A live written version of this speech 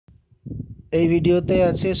এই ভিডিওতে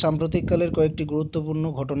আছে সাম্প্রতিককালের কয়েকটি গুরুত্বপূর্ণ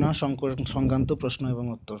ঘটনা সংক্রান্ত প্রশ্ন এবং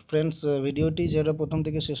উত্তর। ফ্রেন্ডস, ভিডিওটি যারা প্রথম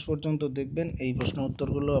থেকে শেষ পর্যন্ত দেখবেন এই প্রশ্ন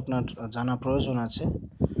উত্তরগুলো আপনার জানা প্রয়োজন আছে।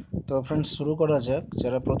 তো ফ্রেন্ডস, শুরু করা যাক।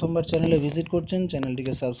 যারা প্রথমবার চ্যানেলে ভিজিট করছেন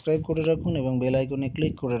চ্যানেলটিকে সাবস্ক্রাইব করে রাখুন এবং বেল আইকনে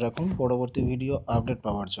ক্লিক করে রাখুন পরবর্তী ভিডিও আপডেট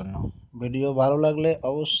পাওয়ার জন্য। ভিডিও ভালো লাগলে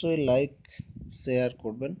অবশ্যই লাইক শেয়ার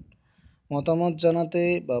করবেন। মতামত জানাতে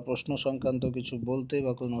বা প্রশ্ন সংক্রান্ত কিছু বলতে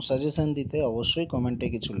বা কোনো সাজেশন দিতে অবশ্যই কমেন্টে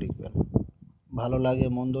কিছু লিখবেন। ভালো লাগে,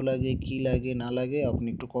 মন্দ লাগে, কি লাগে না লাগে আপনি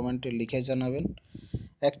একটু কমেন্টে লিখে জানাবেন।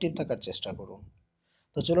 অ্যাক্টিভ থাকার চেষ্টা করুন।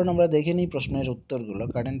 তো চলুন আমরা দেখে নিই প্রশ্নের উত্তরগুলো।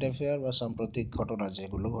 কারেন্ট অ্যাফেয়ার বা সাম্প্রতিক ঘটনা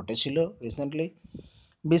যেগুলো ঘটেছিল রিসেন্টলি।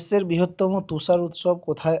 বিশ্বের বৃহত্তম তুষার উৎসব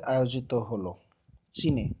কোথায় আয়োজিত হলো?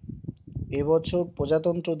 চীনে। এবছর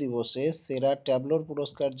প্রজাতন্ত্র দিবসে সেরা ট্যাবলোর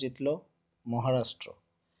পুরস্কার জিতল মহারাষ্ট্র।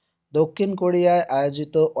 দক্ষিণ কোরিয়ায়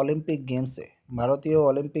আয়োজিত অলিম্পিক গেমসে ভারতীয়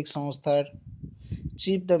অলিম্পিক সংস্থার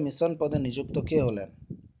চিফ দ্য মিশন পদে নিযুক্ত কে হলেন?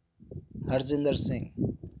 হরজিন্দর সিং।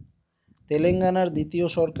 তেলেঙ্গানার দ্বিতীয়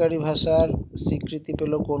সরকারি ভাষার স্বীকৃতি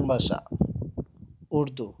পেল কোন ভাষা?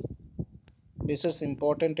 উর্দু। বিশেষ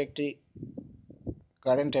ইম্পর্ট্যান্ট একটি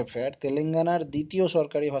কারেন্ট অ্যাফেয়ার, তেলেঙ্গানার দ্বিতীয়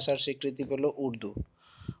সরকারি ভাষার স্বীকৃতি পেল উর্দু।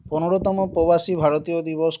 15তম প্রবাসী ভারতীয়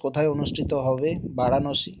দিবস কোথায় অনুষ্ঠিত হবে?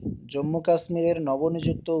 বারাণসী। জম্মু কাশ্মীরের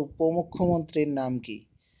নবনিযুক্ত উপমুখ্যমন্ত্রীর নাম কি?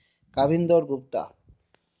 কাভিন্দর গুপ্তা।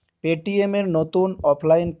 পেটিএমের নতুন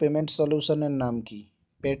অফলাইন পেমেন্ট সলিউশনের নাম কি?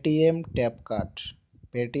 Paytm tap card.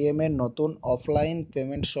 পেটিএমের নতুন অফলাইন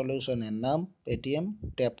পেমেন্ট সলিউশনের নাম Paytm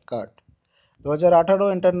tap card. 2018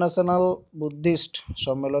 international Buddhist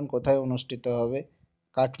সম্মেলন কোথায় অনুষ্ঠিত হবে?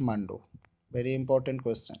 Kathmandu. Very important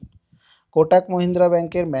question. Kotak Mahindra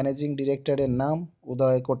ব্যাংকের ম্যানেজিং ডিরেক্টরের নাম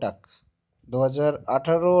উদয় কোটাক।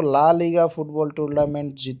 2018 লা লিগা ফুটবল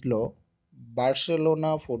টুর্নামেন্ট জিতল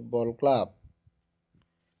বার্সেলোনা ফুটবল ক্লাব।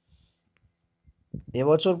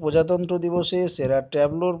 এবছর প্রজাতন্ত্র দিবসে সেরা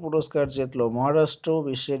ট্যাবলোর পুরস্কার জিতল মহারাষ্ট্র।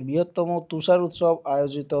 বিশ্বের বৃহত্তম তুষার উৎসব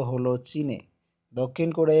আয়োজিত হলো চীনে। দক্ষিণ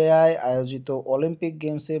কোরিয়ায় আয়োজিত অলিম্পিক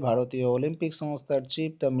গেমসে ভারতীয় অলিম্পিক সংস্থার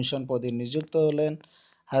চিফ দ্য মিশন পদে নিযুক্ত হলেন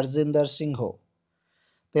হরজিন্দর সিংহ।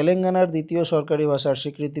 তেলেঙ্গানার দ্বিতীয় সরকারি ভাষার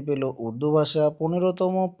স্বীকৃতি পেল উর্দু ভাষা।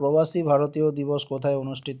 15তম প্রবাসী ভারতীয় দিবস কোথায়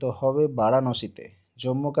অনুষ্ঠিত হবে? বারাণসীতে।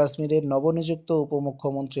 জম্মু কাশ্মীরের নবনিযুক্ত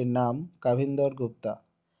উপমুখ্যমন্ত্রীর নাম কাভিন্দর গুপ্তা।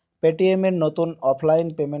 পেটিএমের নতুন অফলাইন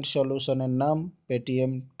পেমেন্ট সলিউশনের নাম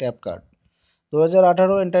Paytm tap card.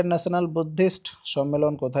 2018 international Buddhist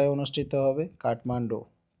সম্মেলন কোথায় অনুষ্ঠিত হবে? কাঠমান্ডু।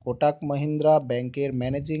 কোটাক মহিন্দ্রা ব্যাংকের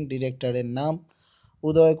ম্যানেজিং ডিরেক্টরের নাম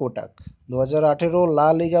উদয় কোটাক। 2018 লা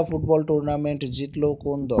লিগা ফুটবল টুর্নামেন্ট জিতল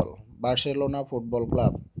কোন দল? Barcelona football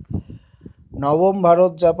club. নবম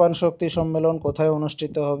ভারত জাপান শক্তি সম্মেলন কোথায়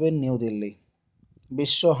অনুষ্ঠিত হবে? নিউ দিল্লি।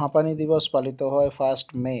 বিশ্ব হাঁপানি দিবস পালিত হয় 1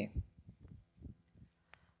 মে।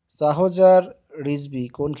 শাহজার রিজভী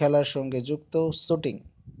কোন খেলার সঙ্গে যুক্ত? শুটিং।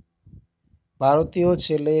 ভারতীয়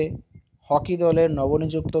ছেলে হকি দলের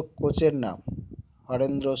নবনিযুক্ত কোচের নাম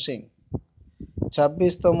হরেন্দ্র সিং।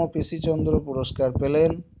 26তম পিসি চন্দ্র পুরস্কার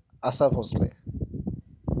পেলেন আশা ভোসলে।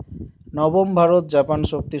 নবম ভারত জাপান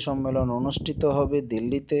শক্তি সম্মেলন অনুষ্ঠিত হবে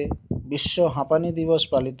দিল্লিতে। বিশ্ব হাঁপানি দিবস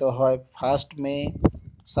পালিত হয় 1 মে।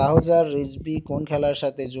 শাহজার রিজভী কোন খেলার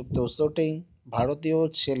সাথে যুক্ত? শুটিং। ভারতীয়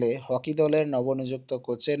ছেলে হকি দলের নবনিযুক্ত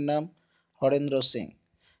কোচের নাম হরেন্দ্র সিং।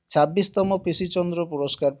 26তম পিসি চন্দ্র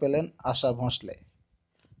পুরস্কার পেলেন আশা ভোসলে।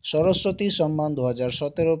 সরস্বতী সম্মান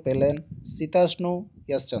 2017 পেলেন সীতাষ্ণু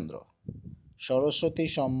যশচন্দ্র। সরস্বতী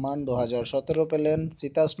সম্মান 2017 পেলেন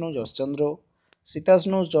সীতাষ্ণু যশচন্দ্র।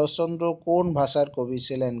 সীতাষ্ণু যশচন্দ্র কোন ভাষার কবি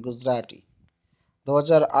ছিলেন? গুজরাটি।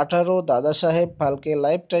 2018 দাদা সাহেব Phalke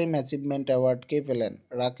life time achievement award কে পেলেন?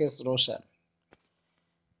 রাকেশ রোশন।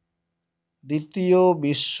 দ্বিতীয়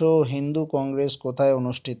বিশ্ব হিন্দু কংগ্রেস কোথায়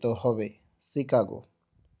অনুষ্ঠিত হবে? শিকাগো।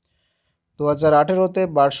 2018-তে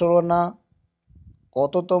বার্সেলোনা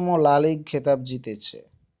কততম লা লিগ খেতাব জিতেছে?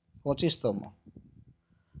 25তম।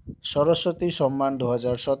 সরস্বতী সম্মান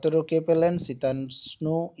 2017 কে পেলেন?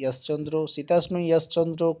 সীতাষ্ণু যশচন্দ্র। সীতাষ্ণু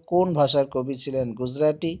যশচন্দ্র কোন ভাষার কবি ছিলেন?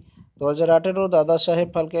 গুজরাটি। 2018 দাদা সাহেব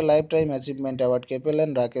Phalke life time achievement award কে পেলেন?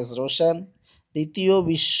 রাকেশ রোশন। দ্বিতীয়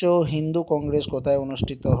বিশ্ব হিন্দু কংগ্রেস কোথায়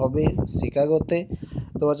অনুষ্ঠিত হবে? শিকাগোতে।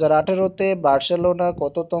 2018-তে বার্সেলোনা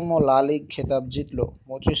কততম লা লিগ খেতাব জিতল?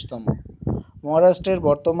 25তম। মহারাষ্ট্রের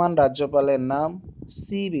বর্তমান রাজ্যপালের নাম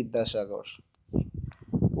C Vidyasagar.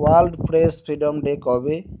 World press freedom day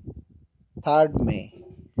কবে? 3 মে।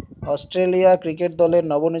 অস্ট্রেলিয়া ক্রিকেট দলের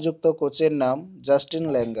নবনিযুক্ত কোচের নাম জাস্টিন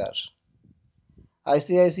ল্যাঙ্গার।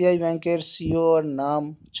 আইসিআইসিআই ব্যাংকের সিইও এর নাম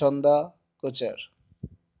ছন্দা কোচার।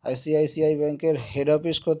 আইসিআইসিআই ব্যাংকের হেড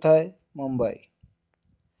অফিস কোথায়? মুম্বাই।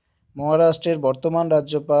 মহারাষ্ট্রের বর্তমান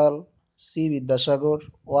রাজ্যপাল C Vidyasagar.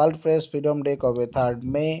 World press freedom day কবে? 3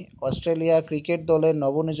 মে। অস্ট্রেলিয়া ক্রিকেট দলের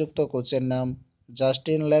নবনিযুক্ত কোচের নাম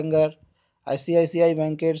জাস্টিন ল্যাঙ্গার। আইসিআইসিআই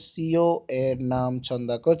ব্যাংকের সিইও এর নাম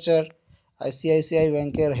ছন্দা কোচার। আইসিআইসিআই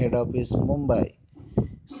ব্যাংকের হেড অফিস মুম্বাই।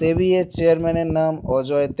 সেবি এর চেয়ারম্যানের নাম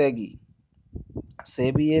অজয় ত্যাগী।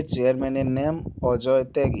 সেবি এর চেয়ারম্যানের নাম অজয়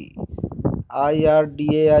ত্যাগী।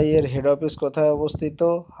 আইআরডিএআই এর হেড অফিস কোথায় অবস্থিত?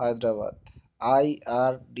 হায়দ্রাবাদ।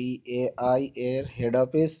 আইআরডিএআই এর head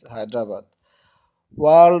office Hyderabad.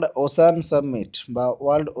 World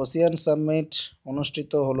Ocean summit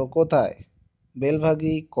অনুষ্ঠিত হলো কোথায়?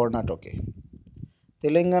 বেলভাগি, কর্ণাটকে।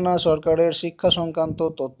 তেলেঙ্গানা সরকারের শিক্ষা সংক্রান্ত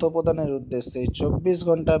তথ্য প্রদানের উদ্দেশ্যে 24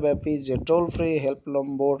 ঘন্টা ব্যাপী যে টোল ফ্রি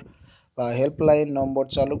হেল্পলাইন নম্বর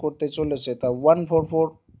চালু করতে চলেছে তা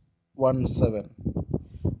 14417।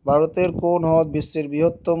 ভারতের কোন হ্রদ বিশ্বের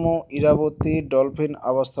বৃহত্তম ইরাবতী ডলফিন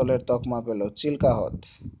আবাসস্থলের তকমা পেল? চিল্কা হ্রদ।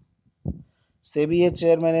 সেবি এর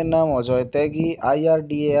চেয়ারম্যানের নাম অজয় ত্যাগী।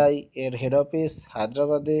 আইআরডিএআই এর হেড অফিস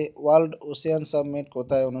হায়দ্রাবাদে। ওয়ার্ল্ড ওশিয়ান সামিট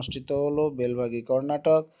কোথায় অনুষ্ঠিত হলো? বেলভাগি,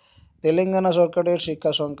 কর্ণাটক। তেলেঙ্গানা সরকারের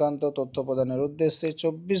শিক্ষা সংক্রান্ত তথ্য প্রদানের উদ্দেশ্যে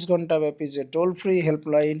 24 ঘন্টা ব্যাপী যে টোল ফ্রি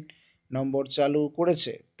হেল্পলাইন নম্বর চালু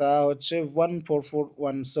করেছে তা হচ্ছে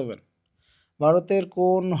 14417। ভারতের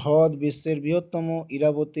কোন হ্রদ বিশ্বের বৃহত্তম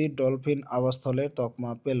ইরাবতী ডলফিন আবাসস্থলের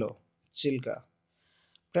তকমা পেল? চিল্কা।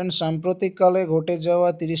 ফ্রেন্ডস, সাম্প্রতিককালে ঘটে যাওয়া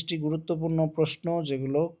 30টি গুরুত্বপূর্ণ প্রশ্ন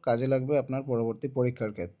যেগুলো কাজে লাগবে আপনার পরবর্তী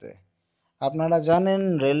পরীক্ষার ক্ষেত্রে। আপনারা জানেন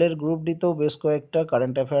রেলের গ্রুপ ডিতেও বেশ কয়েকটা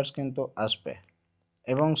কারেন্ট অ্যাফেয়ার্স কিন্তু আসবে,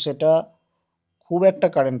 এবং সেটা খুব একটা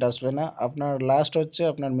কারেন্ট আসবে না। আপনার লাস্ট হচ্ছে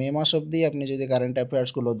আপনার মে মাস অবধি আপনি যদি কারেন্ট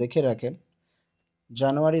অ্যাফেয়ার্সগুলো দেখে রাখেন,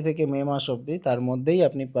 জানুয়ারি থেকে মে মাস অবধি, তার মধ্যেই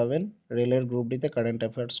আপনি পাবেন রেলের গ্রুপ ডিতে কারেন্ট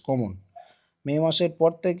অ্যাফেয়ার্স কমন। মে মাসের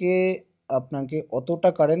পর থেকে আপনাকে অতটা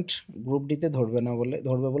কারেন্ট গ্রুপ ডিতে ধরবে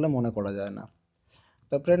বলে মনে করা যায় না।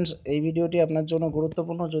 তো ফ্রেন্ডস, এই ভিডিওটি আপনার জন্য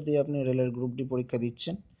গুরুত্বপূর্ণ যদি আপনি রেলের গ্রুপ ডি পরীক্ষা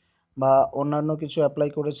দিচ্ছেন বা অন্যান্য কিছু অ্যাপ্লাই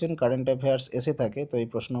করেছেন, কারেন্ট অ্যাফেয়ার্স এসে থাকে, তো এই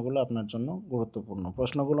প্রশ্নগুলো আপনার জন্য গুরুত্বপূর্ণ।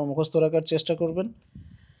 প্রশ্নগুলো মুখস্থ রাখার চেষ্টা করবেন।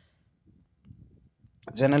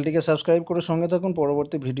 চ্যানেলটিকে সাবস্ক্রাইব করে সঙ্গে থাকুন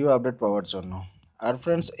পরবর্তী ভিডিও আপডেট পাওয়ার জন্য। আর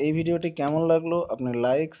ফ্রেন্ডস, এই ভিডিওটি কেমন লাগলো আপনি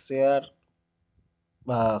লাইক, শেয়ার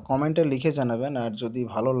বা কমেন্টে লিখে জানাবেন। আর যদি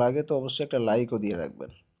ভালো লাগে তো অবশ্যই একটা লাইকও দিয়ে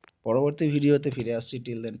রাখবেন। পরবর্তী ভিডিওতে ফিরে আসছি।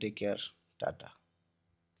 Till then take care, tata.